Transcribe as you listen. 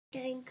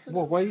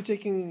Well, why are you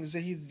taking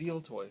Zahid's deal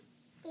toy?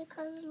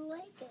 Because I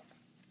like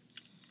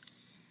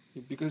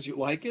it. Because you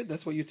like it?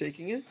 That's why you're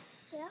taking it?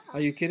 Yeah. Are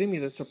you kidding me?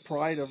 That's a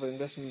pride of an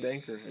investment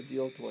banker, a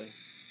deal toy.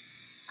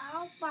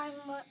 I'll find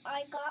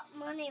I got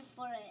money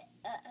for it.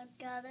 I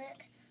got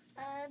it.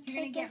 You're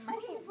going to get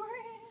money for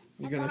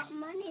it? I got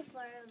money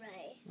for it,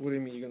 Ray. What do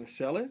you mean? You're going to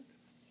sell it?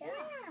 Yeah.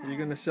 You're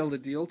going to sell the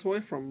deal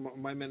toy from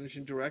my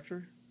managing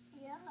director?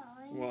 Yeah.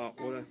 Wow,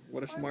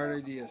 what a smart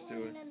idea,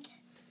 Stuart.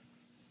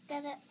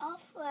 Get it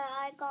off where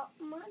I got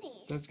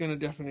money. That's going to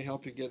definitely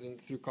help you get in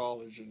through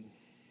college and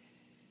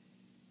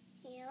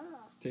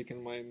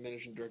taking my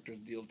managing director's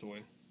deal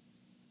toy.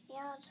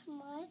 Yeah, it's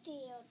my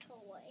deal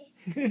toy.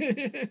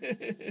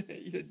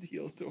 Your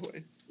deal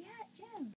toy. Yeah, Jim.